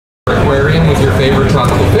aquarium with your favorite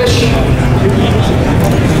tropical fish.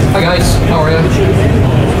 Hi guys, how are you?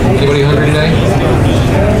 Anybody hungry today?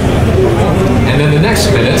 And then the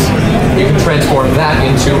next minute, you can transform that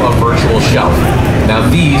into a virtual shelf. Now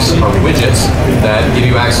these are widgets that give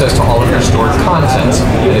you access to all of your stored content.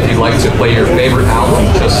 And if you'd like to play your favorite album,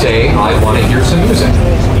 just say, I want to hear some music.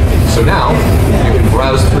 So now, you can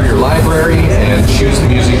browse through your library and choose the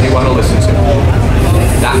music you want to listen to.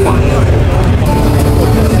 That one.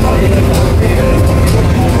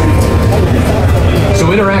 So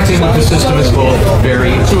interacting with the system is both very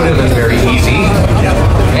intuitive and very easy.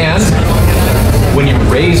 And when you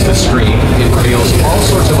raise the screen, it reveals all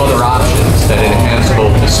sorts of other options that enhance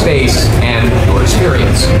both the space and your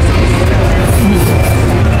experience.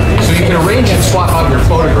 So you can arrange and swap out your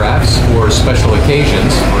photographs for special occasions.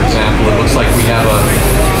 For example, it looks like we have a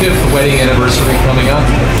 5th wedding anniversary coming up.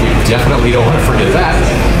 We definitely don't want to forget that.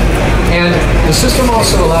 And the system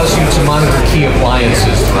also allows you to monitor key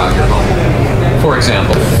appliances throughout your home. For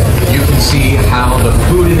example, you can see how the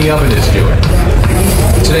food in the oven is doing.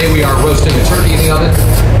 Today we are roasting a turkey in the oven,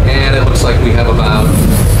 and it looks like we have about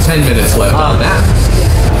 10 minutes left on that.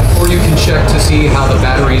 Or you can check to see how the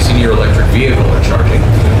batteries in your electric vehicle are charging.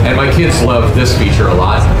 And my kids love this feature a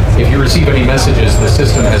lot. If you receive any messages, the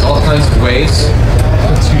system has all kinds of ways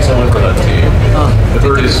to deliver them to you. The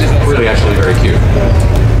bird is really actually very cute.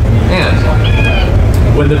 And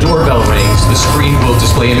when the doorbell rings, the screen will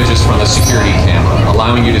display images from the security camera,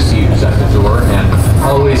 allowing you to see who's at the door and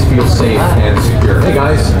always feel safe and secure. Hey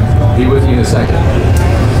guys, be with you in a second.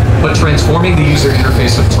 But transforming the user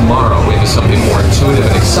interface of tomorrow into something more intuitive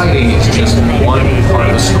and exciting is just one part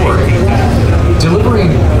of the story.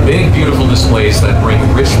 Delivering big, beautiful displays that bring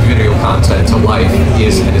rich video content to life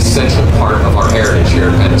is an essential part of our heritage here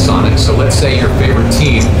at Panasonic. So let's say your favorite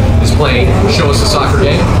team is playing Show Us a Soccer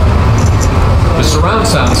Game. The surround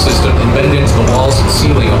sound system embedded into the walls and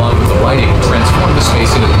ceiling along with the lighting will transform the space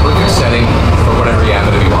into the perfect setting for whatever you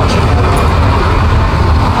happen to be watching.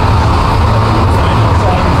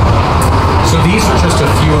 So these are just a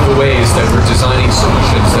few of the ways that we're designing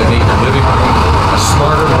solutions that make your living room a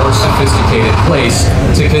smarter, more sophisticated place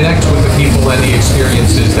to connect with the people and the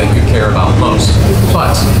experiences that you care about most.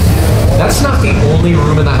 But that's not the only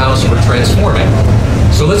room in the house we're transforming.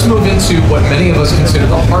 So let's move into what many of us consider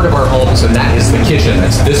the heart of our homes, and that is the kitchen.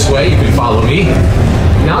 That's this way. You can follow me.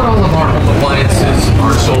 Not all of our home appliances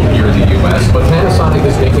are sold here in the U.S., but Panasonic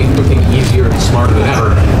is making cooking easier and smarter than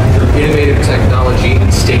ever through innovative technology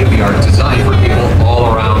and state-of-the-art design for people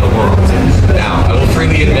all around the world. Now, I will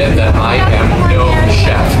freely admit that I am no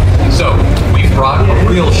chef. So, we've brought a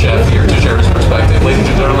real chef here to share his perspective. Ladies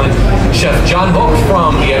and gentlemen, Chef John Hope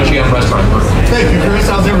from the MGM Restaurant Group. Thank you, Chris.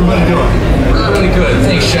 How's everybody doing? Really good.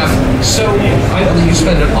 Thanks, Chef. So, I know that you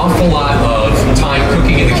spend an awful lot of time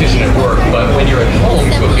cooking in the kitchen at work, but when you're at home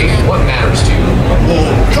cooking, what matters to you? Well,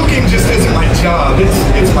 cooking just isn't my job.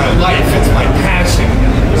 It's my life. It's my passion.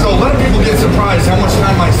 So a lot of people get surprised how much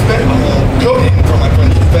time I spend cooking for my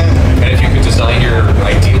friends and family. And if you could design your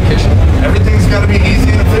ideal kitchen? Everything's got to be easy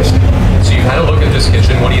and efficient. So you've had a look at this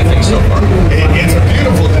kitchen. What do you think so far? It's a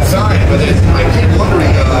beautiful design, but I keep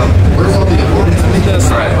wondering, where's all the important things?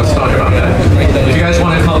 All right, let's talk about that. If you guys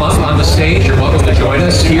want to come up on the stage, you're welcome to join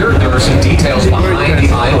us here. There are some details behind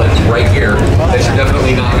the island right here that you're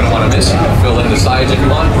definitely not going to want to miss. You can fill in the sides if you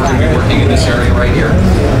want. We're going to be working in this area right here.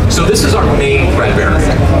 So this is our main bread barrel.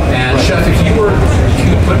 And Chef, if you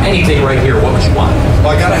could put anything right here, what would you want?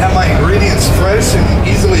 Well, I got to have my ingredients fresh and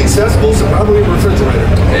easily accessible, so probably a refrigerator.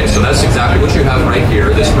 Okay, so that's exactly what you have right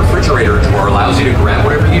here. This refrigerator drawer allows you to grab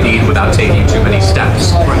whatever you need without taking too many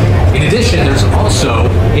steps. In addition, there's also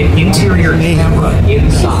an interior camera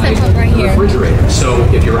inside the refrigerator. So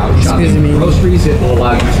if you're out shopping for groceries, it will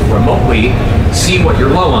allow you to remotely see what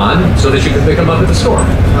you're low on so that you can pick them up at the store.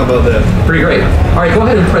 How about that? Pretty great. All right, go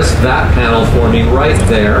ahead and press that panel for me right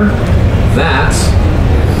there. That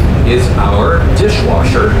is our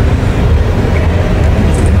dishwasher.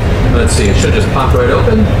 Let's see, it should just pop right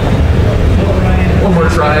open. One more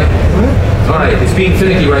try. All right, it's being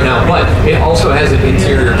finicky right now, but it also has an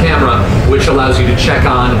interior camera which allows you to check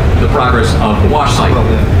on the progress of the wash cycle.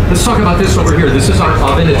 Let's talk about this over here. This is our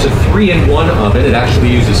oven. It's a 3-in-1 oven. It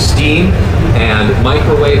actually uses steam and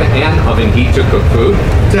microwave and oven heat to cook food.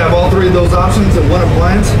 To have all three of those options in one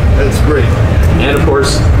appliance, that's great. And of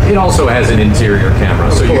course, it also has an interior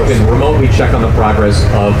camera, so you can remotely check on the progress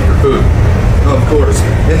of your food. Of course.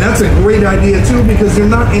 And that's a great idea too, because they're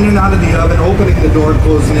not in and out of the oven, opening the door and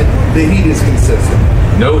closing it. The heat is consistent.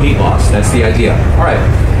 No heat loss. That's the idea. All right.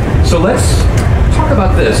 So let's talk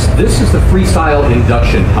about this. This is the Freestyle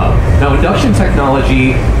Induction Hub. Now, induction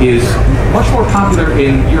technology is much more popular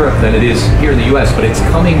in Europe than it is here in the US, but it's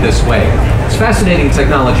coming this way. It's fascinating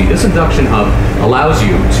technology. This induction hub allows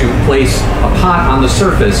you to place a pot on the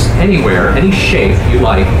surface anywhere, any shape you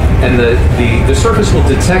like, and the surface will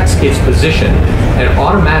detect its position and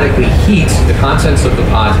automatically heat the contents of the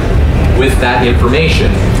pot with that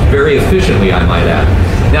information, very efficiently, I might add.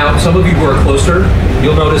 Now, some of you who are closer,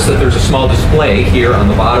 you'll notice that there's a small display here on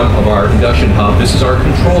the bottom of our induction hub. This is our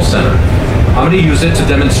control center. I'm going to use it to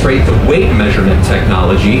demonstrate the weight measurement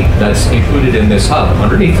technology that's included in this hub.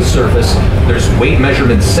 Underneath the surface, there's weight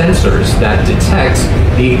measurement sensors that detect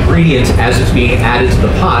the ingredient as it's being added to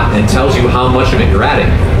the pot and tells you how much of it you're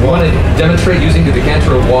adding. You want to demonstrate using the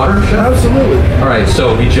decanter of water, Chef? Absolutely. All right,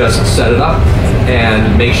 so we just set it up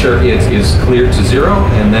and make sure it is cleared to 0,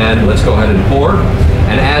 and then let's go ahead and pour.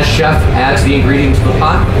 And as Chef adds the ingredient to the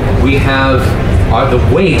pot, we have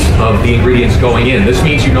the weight of the ingredients going in. This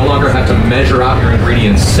means you no longer have to measure out your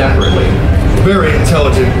ingredients separately. Very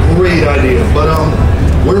intelligent, great idea. But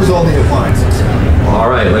where's all the appliances? All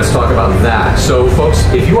right, let's talk about that. So folks,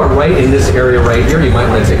 if you are right in this area right here, you might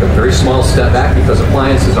want to take a very small step back because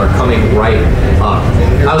appliances are coming right up.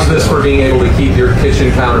 How's this for being able to keep your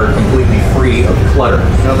kitchen counter completely free of clutter?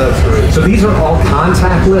 Now that's great. So these are all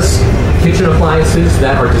contactless kitchen appliances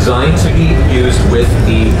that are designed to be used with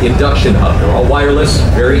the induction hub. They're all wireless,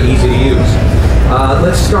 very easy to use.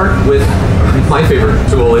 Let's start with my favorite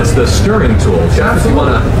tool. It's the stirring tool. Chef, if you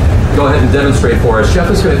want to go ahead and demonstrate for us. Chef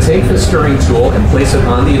is going to take the stirring tool and place it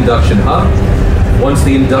on the induction hub. Once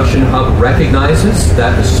the induction hub recognizes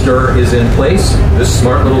that the stir is in place, this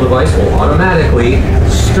smart little device will automatically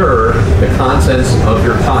stir the contents of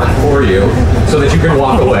your pot for you so that you can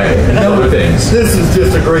walk away and do other things. This is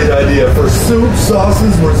just a great idea for soups,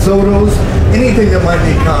 sauces, risottos, anything that might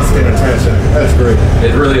need constant attention. That's great.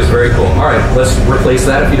 It really is very cool. All right, let's replace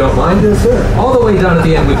that if you don't mind. Yes, sir. All the way down at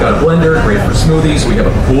the end, we've got a blender, great for smoothies. We have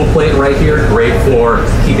a cool plate right here, great for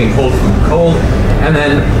keeping cold food cold. And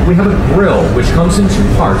then we have a grill, which comes in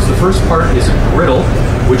 2 parts. The first part is a griddle,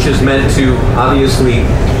 which is meant to obviously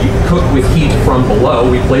cook with heat from below.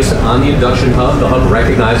 We place it on the induction hub. The hub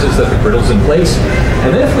recognizes that the griddle's in place.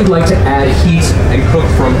 And then if we'd like to add heat and cook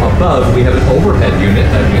from above, we have an overhead unit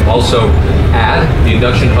that we also add. The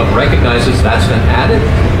induction hub recognizes that's been added.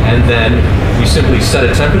 And then we simply set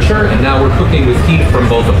a temperature, and now we're cooking with heat from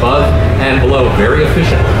both above and below very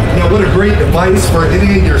efficiently. You know, what a great device for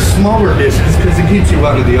any of your smaller dishes because it keeps you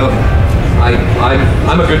out of the oven.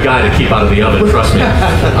 I'm a good guy to keep out of the oven, trust me.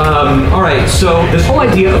 All right, so this whole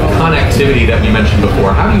idea of connectivity that we mentioned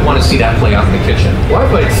before, how do you want to see that play out in the kitchen? Well,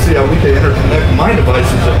 I'd like to see how we can interconnect my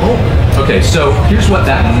devices at home. Okay, so here's what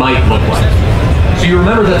that might look like. So you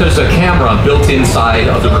remember that there's a camera built inside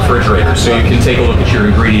of the refrigerator, so you can take a look at your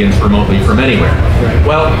ingredients remotely from anywhere.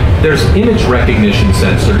 Well, there's image recognition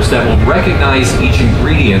sensors that will recognize each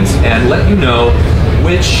ingredient and let you know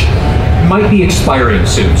which might be expiring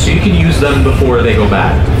soon, so you can use them before they go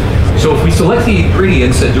bad. So if we select the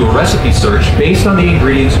ingredients and do a recipe search based on the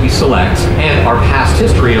ingredients we select and our past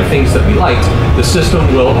history of things that we liked, the system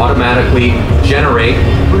will automatically generate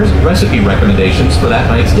recipe recommendations for that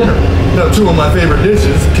night's dinner. You know, 2 of my favorite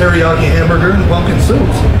dishes, teriyaki hamburger and pumpkin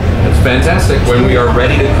soups. That's fantastic. When we are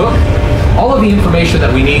ready to cook, all of the information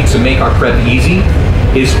that we need to make our prep easy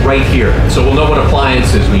is right here. So we'll know what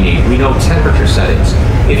appliances we need. We know temperature settings.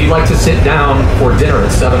 If you'd like to sit down for dinner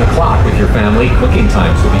at 7 o'clock with your family, cooking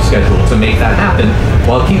times will be scheduled to make that happen,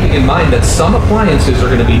 while keeping in mind that some appliances are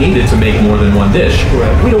going to be needed to make more than one dish.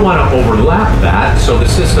 Correct. We don't want to overlap that, so the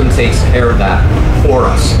system takes care of that for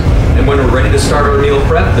us. And when we're ready to start our meal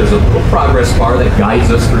prep, there's a little progress bar that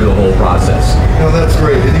guides us through the whole process. Now that's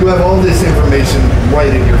great. And you have all this information right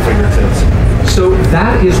at your fingertips. So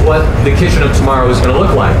that is what the kitchen of tomorrow is going to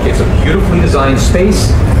look like. It's a beautifully designed space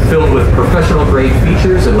filled with professional grade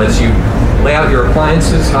features. It lets you lay out your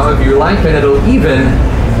appliances however you like, and it'll even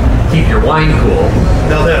keep your wine cool.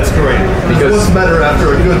 Now that's great. Because what's better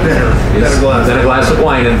after a good dinner than a glass of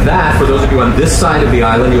wine? And that, for those of you on this side of the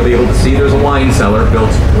island, you'll be able to see there's a wine cellar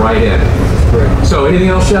built right in. Great. So anything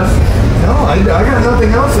else, Chef? No, I got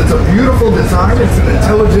nothing else. It's a beautiful design. It's an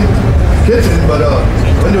intelligent kitchen, but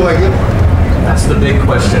when do I get one? That's the big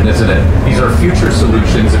question, isn't it? These are future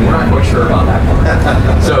solutions, and we're not quite sure about that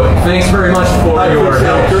part. So thanks very much for your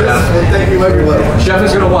help, Chris, Chef. and thank you, everybody. Chef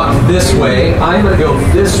is going to walk this way. I'm going to go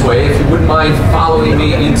this way. If you wouldn't mind following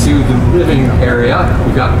me into the living area.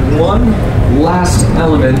 We've got one last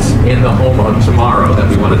element in the home of tomorrow that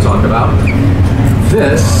we want to talk about.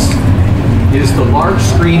 This is the large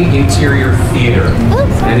screen interior theater,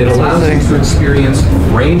 and it allows you to experience a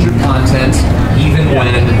range of content even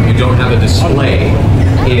when you don't have a display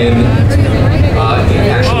in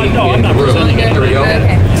the room. Here we go.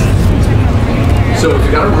 So if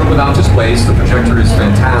you've got a room without displays, the projector is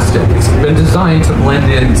fantastic. It's been designed to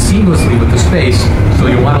blend in seamlessly with the space, so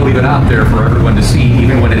you'll want to leave it out there for everyone to see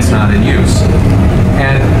even when it's not in use.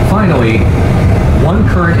 And finally, one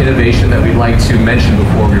current innovation that we'd like to mention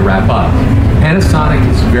before we wrap up. Panasonic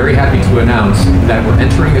is very happy to announce that we're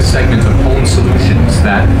entering a segment of home solutions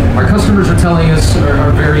that our customers are telling us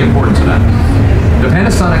are very important to them. The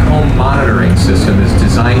Panasonic home monitoring system is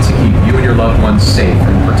designed to keep you and your loved ones safe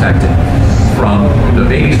and protected. From the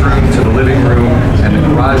baby's room to the living room and the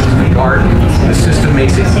garage to the garden, the system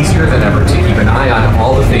makes it easier than ever to keep an eye on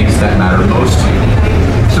all the things that matter most to you.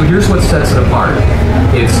 So here's what sets it apart.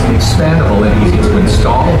 It's expandable and easy to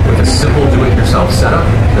install with a simple do-it-yourself setup.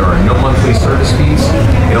 There are no monthly service fees.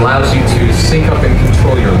 It allows you to sync up and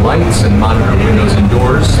control your lights and monitor windows and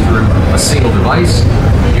doors through a single device.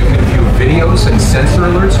 You can view videos and sensor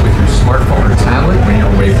alerts with your smartphone or tablet when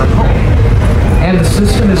you're away from home. And the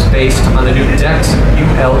system is based on the new DEX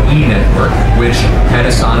ULE network, which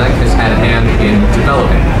Panasonic has had a hand in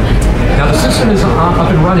developing. Now the system is up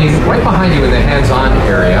and running right behind you in the hands-on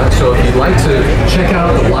area, so if you'd like to check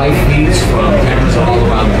out the live feeds from cameras all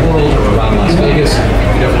around the world or around Las Vegas,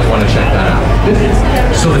 you definitely want to check that out.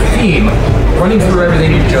 So the theme, running through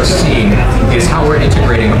everything you've just seen, is how we're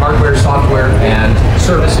integrating hardware, software, and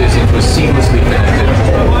services into a seamlessly connected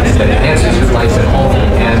whole that enhances your life at home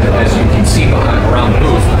and, as you can see around the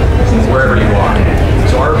booth, wherever you are.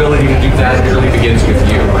 So our ability to do that really begins with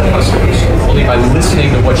you, our customers. Only by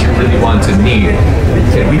listening to what you really want and need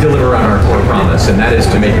can we deliver on our core promise, and that is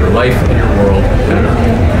to make your life and your world better.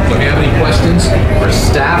 So if you have any questions, our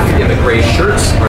staff in the gray shirts